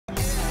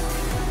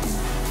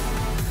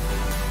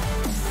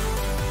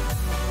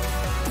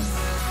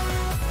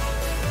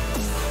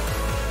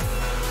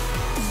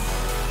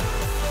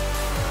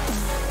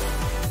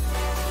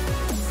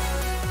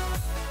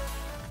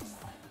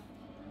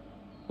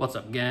What's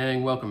up,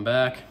 gang? Welcome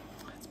back.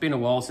 It's been a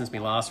while since my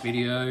last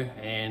video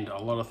and a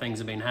lot of things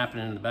have been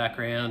happening in the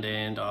background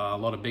and a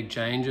lot of big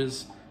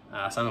changes,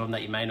 some of them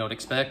that you may not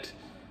expect.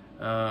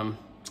 When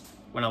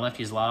I left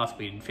his last,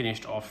 we'd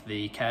finished off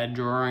the CAD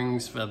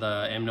drawings for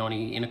the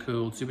M90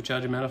 Intercooled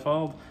Supercharger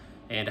Manifold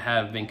and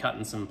have been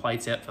cutting some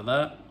plates out for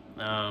that.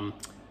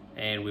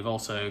 And we've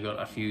also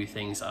got a few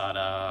things that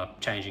are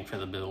changing for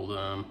the build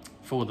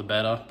for the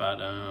better, but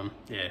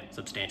yeah,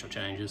 substantial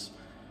changes.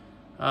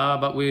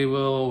 But we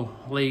will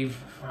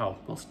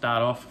we'll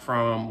start off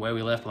from where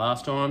we left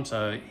last time.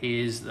 So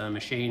here's the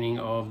machining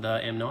of the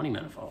M90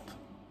 manifold.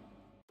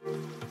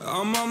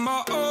 I'm on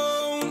my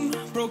own,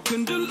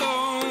 broken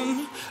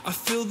alone. I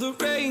feel the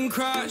rain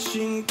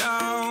crashing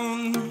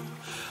down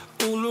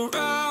all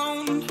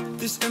around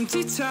this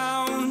empty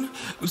town.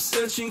 I'm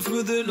searching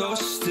for the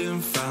lost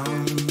and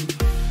found,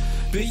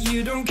 but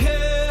you don't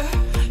care,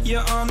 you're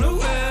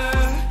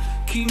unaware.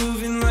 Keep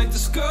moving like the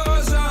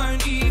scars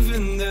aren't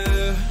even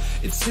there.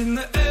 It's in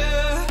the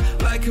air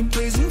like a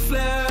blazing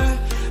flare.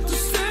 Don't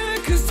stare,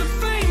 'cause the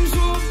flames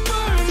will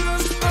burn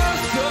us. I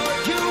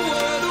thought you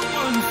were the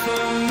one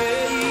for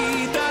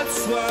me.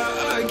 That's why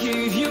I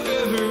gave you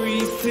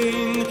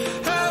everything.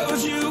 Held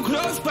you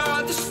close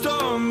by the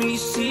stormy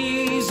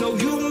seas. Oh,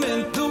 you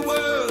meant the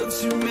world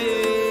to me.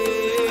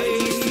 I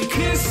used to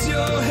kiss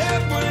your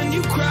head when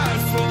you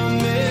cried for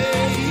me.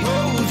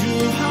 Hold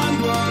your hand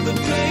while the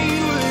pain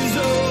was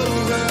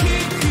over.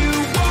 Keep you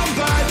warm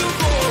by the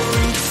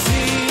roaring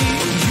sea.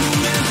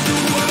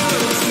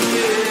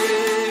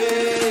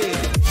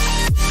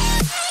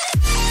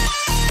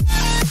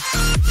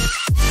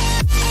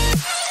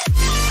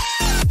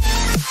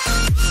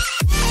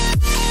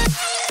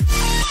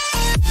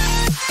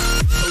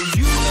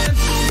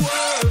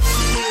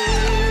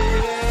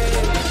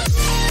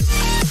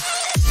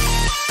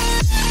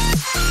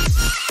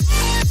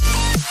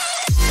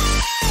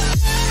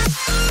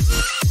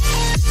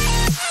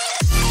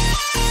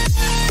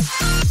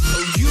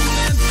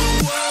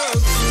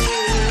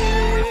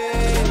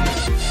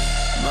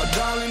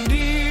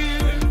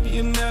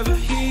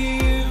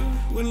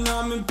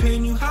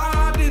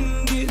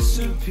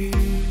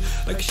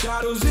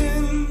 Shadows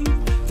in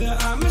the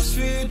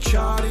atmosphere,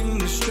 charting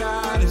the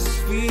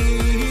stratosphere.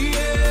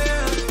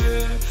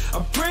 Yeah. I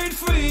prayed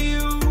for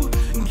you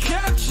and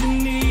kept you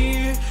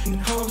near in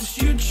hopes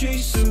you'd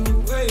chase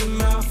away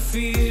my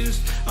fears.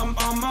 I'm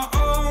on my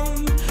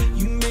own,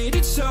 you made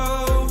it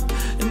so,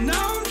 and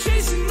now I'm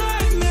chasing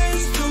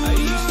nightmares through. I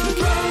used to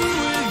run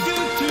with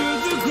you through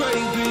the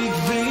great big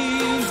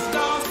leaves,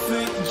 laugh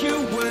at you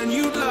when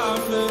you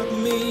laugh at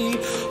me.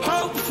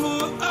 Hope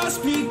for us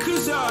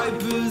because I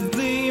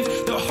believe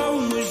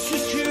home was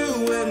just you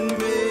and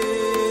me.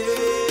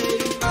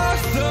 I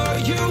thought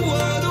you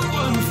were the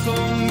one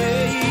for me.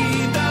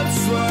 That's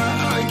why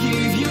I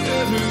gave you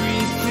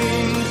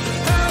everything.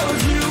 Held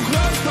you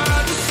close by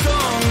the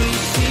stormy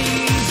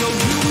seas. Oh,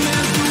 you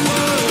meant the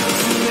world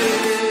to me.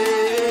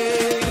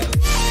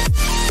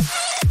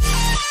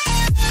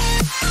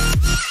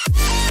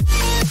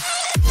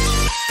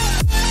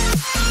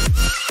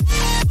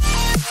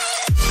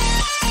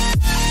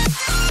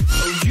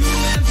 Oh, you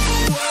meant the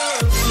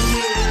world to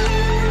me.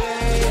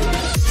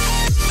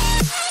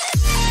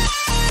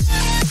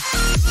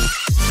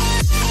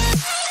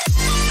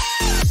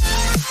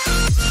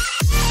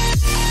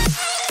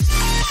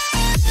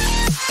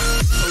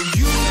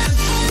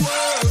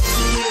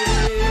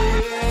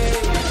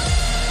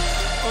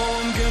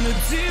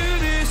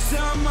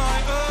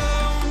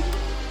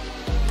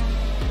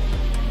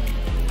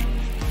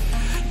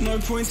 No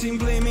point in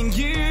blaming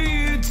you,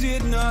 you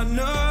did not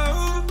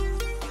know.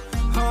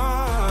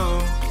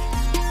 Oh,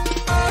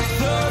 I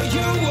thought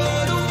you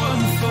were the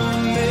one for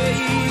me.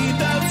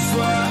 That's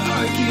why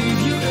I gave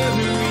you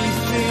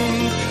everything.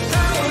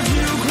 Held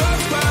you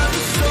close by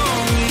the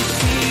stormy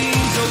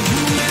seas. Oh,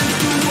 you meant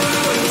the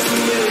world to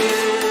me.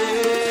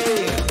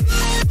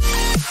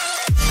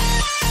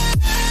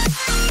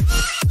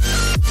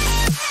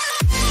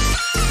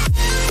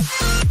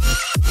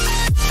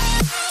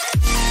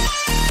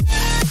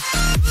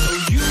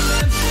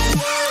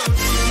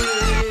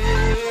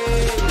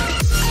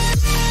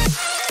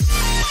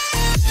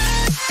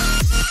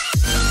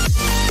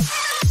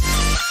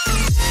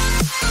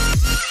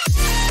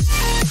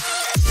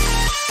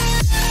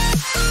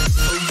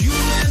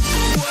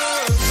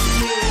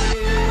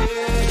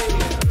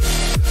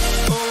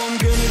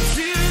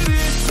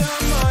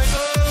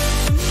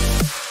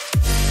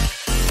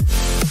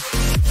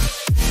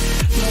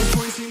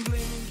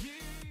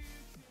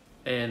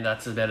 And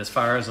that's about as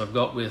far as I've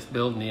got with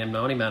building the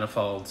M90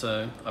 manifold.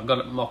 So I've got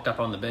it mocked up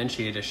on the bench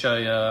here to show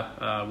you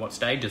what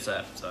stage it's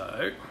at.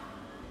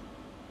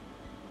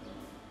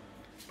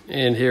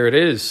 And here it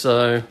is.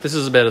 So this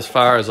is about as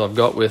far as I've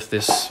got with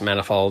this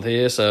manifold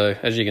here. So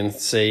as you can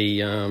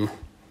see, there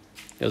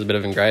was a bit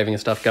of engraving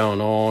and stuff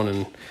going on,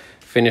 and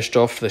finished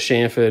off the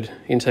chamfered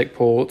intake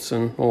ports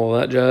and all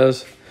that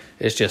jazz.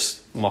 It's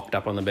just mocked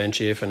up on the bench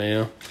here for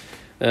now.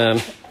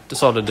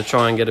 Decided to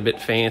try and get a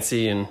bit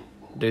fancy and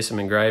do some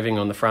engraving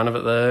on the front of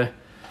it there,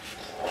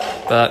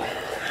 but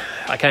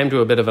I came to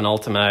a bit of an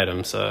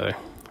ultimatum, so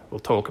we'll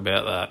talk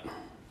about that.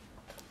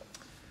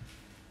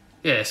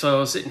 Yeah, so I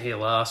was sitting here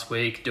last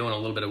week doing a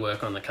little bit of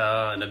work on the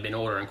car, and I've been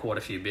ordering quite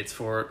a few bits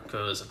for it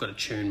because I've got a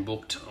tune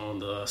booked on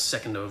the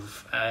 2nd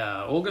of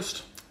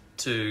August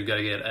to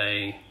go get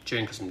a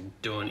tune because I'm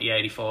doing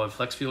E85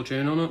 flex fuel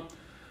tune on it.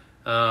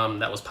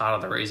 That was part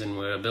of the reason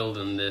we're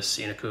building this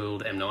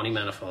intercooled M90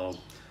 manifold.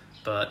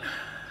 But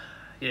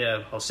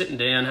yeah, I was sitting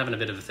down having a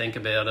bit of a think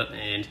about it,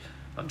 and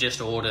I've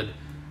just ordered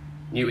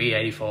new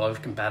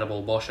E85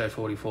 compatible Bosch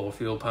 044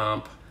 fuel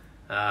pump,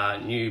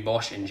 new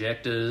Bosch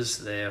injectors,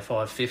 they're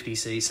 550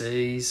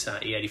 cc's,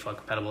 E85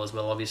 compatible as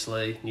well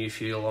obviously, new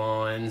fuel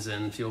lines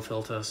and fuel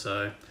filter,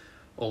 so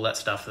all that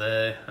stuff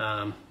there,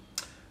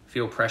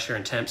 fuel pressure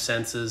and temp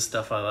sensors,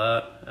 stuff like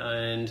that.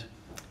 And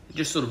it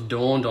just sort of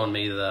dawned on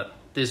me that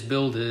this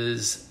build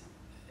is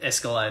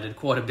escalated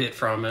quite a bit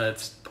from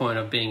its point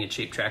of being a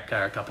cheap track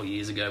car a couple of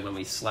years ago when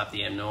we slapped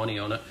the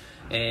M90 on it,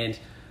 and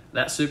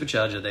that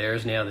supercharger there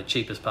is now the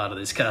cheapest part of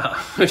this car,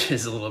 which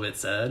is a little bit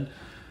sad.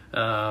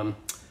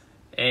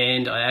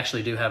 And I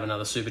actually do have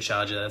another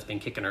supercharger that's been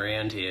kicking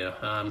around here.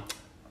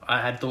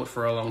 I had thought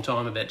for a long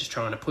time about just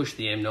trying to push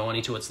the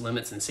M90 to its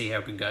limits and see how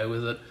I could go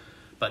with it,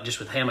 but just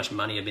with how much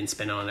money I've been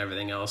spending on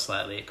everything else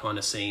lately, it kind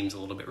of seems a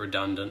little bit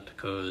redundant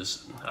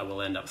because I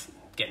will end up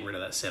getting rid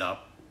of that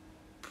setup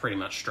pretty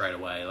much straight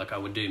away. Like I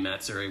would do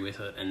Matsuri with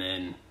it, and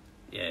then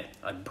yeah,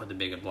 I'd put the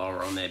bigger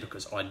blower on there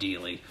because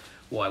ideally,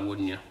 why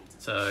wouldn't you?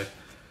 So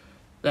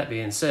that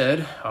being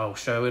said, I'll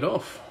show it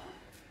off.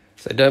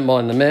 So don't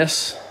mind the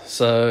mess.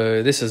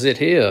 So this is it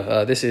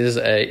here. This is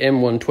a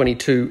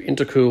M122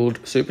 intercooled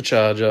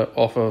supercharger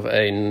off of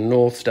a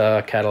North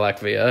Star Cadillac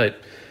V8.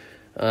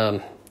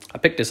 I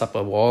picked this up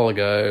a while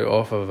ago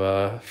off of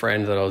a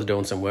friend that I was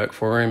doing some work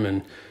for him,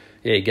 and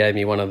yeah, he gave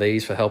me one of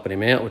these for helping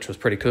him out, which was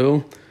pretty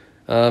cool.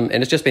 And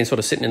it's just been sort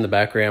of sitting in the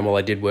background while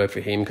I did work for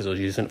him because I was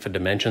using it for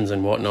dimensions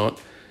and whatnot.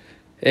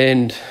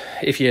 And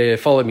if you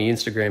follow me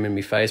Instagram and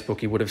me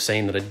Facebook, you would have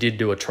seen that I did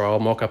do a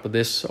trial mock-up of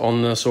this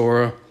on the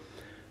Sora,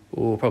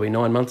 probably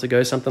 9 months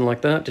ago, something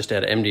like that, just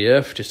out of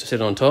MDF, just to sit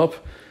on top.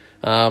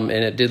 And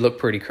it did look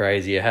pretty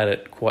crazy. I had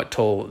it quite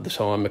tall at the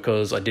time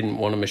because I didn't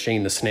want to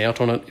machine the snout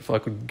on it if I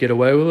could get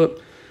away with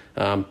it.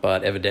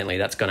 But evidently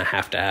that's going to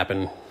have to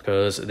happen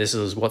because this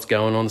is what's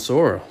going on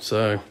Sora.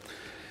 So,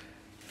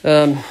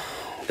 don't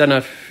know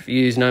if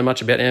you know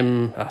much about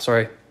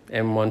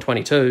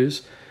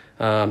M122s.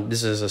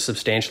 This is a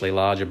substantially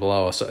larger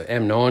blower. So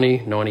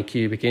M90, 90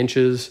 cubic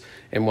inches.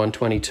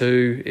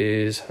 M122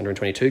 is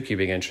 122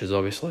 cubic inches,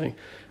 obviously,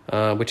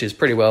 which is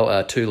pretty well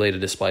a 2-litre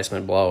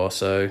displacement blower.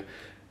 So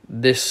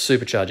this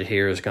supercharger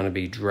here is going to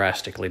be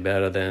drastically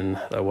better than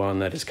the one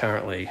that is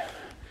currently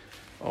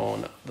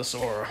on the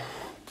Sora.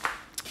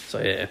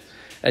 So yeah,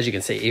 as you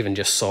can see, even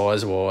just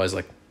size-wise,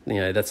 like, you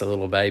know, that's a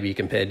little baby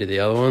compared to the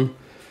other one.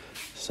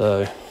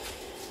 So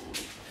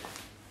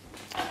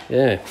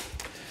yeah.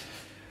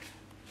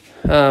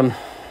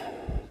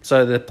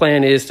 So the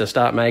plan is to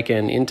start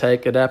making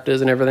intake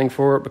adapters and everything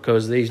for it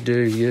because these do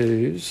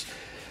use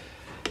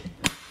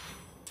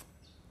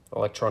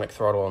electronic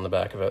throttle on the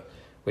back of it,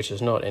 which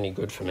is not any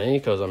good for me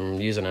because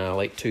I'm using an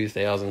Elite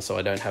 2000, so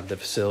I don't have the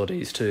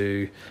facilities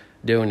to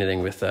do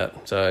anything with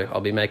that. So I'll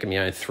be making my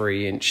own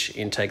 3-inch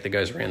intake that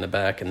goes around the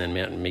back and then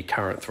mounting my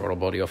current throttle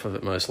body off of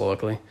it most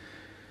likely.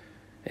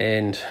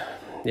 And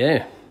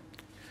yeah,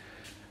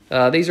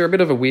 these are a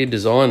bit of a weird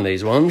design,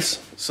 these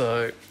ones.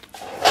 So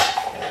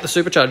the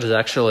supercharger is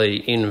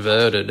actually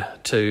inverted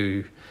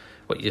to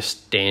what your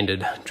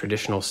standard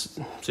traditional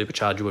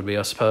supercharger would be,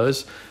 I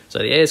suppose. So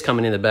the air's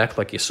coming in the back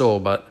like you saw,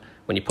 but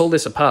when you pull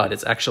this apart,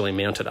 it's actually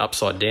mounted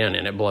upside down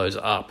and it blows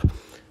up.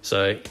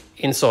 So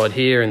inside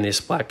here in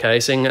this black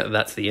casing,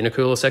 that's the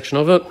intercooler section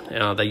of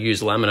it. They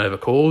use laminate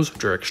cores,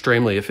 which are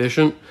extremely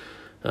efficient.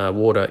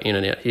 Water in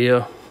and out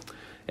here.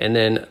 And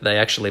then they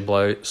actually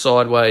blow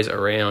sideways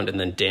around and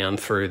then down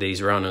through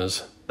these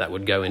runners that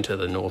would go into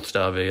the North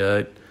Star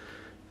V8.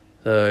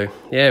 So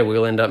yeah,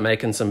 we'll end up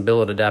making some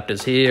billet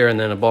adapters here and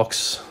then a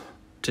box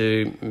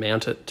to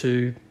mount it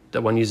to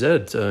the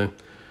 1UZ. So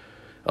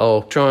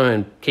I'll try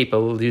and keep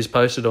you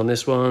posted on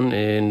this one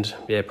and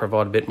yeah,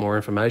 provide a bit more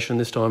information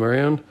this time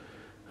around.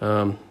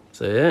 So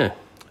yeah,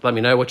 let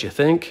me know what you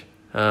think.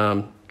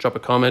 Drop a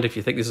comment if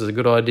you think this is a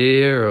good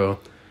idea, or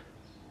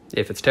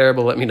if it's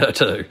terrible, let me know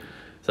too.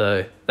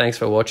 So thanks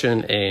for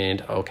watching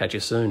and I'll catch you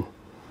soon.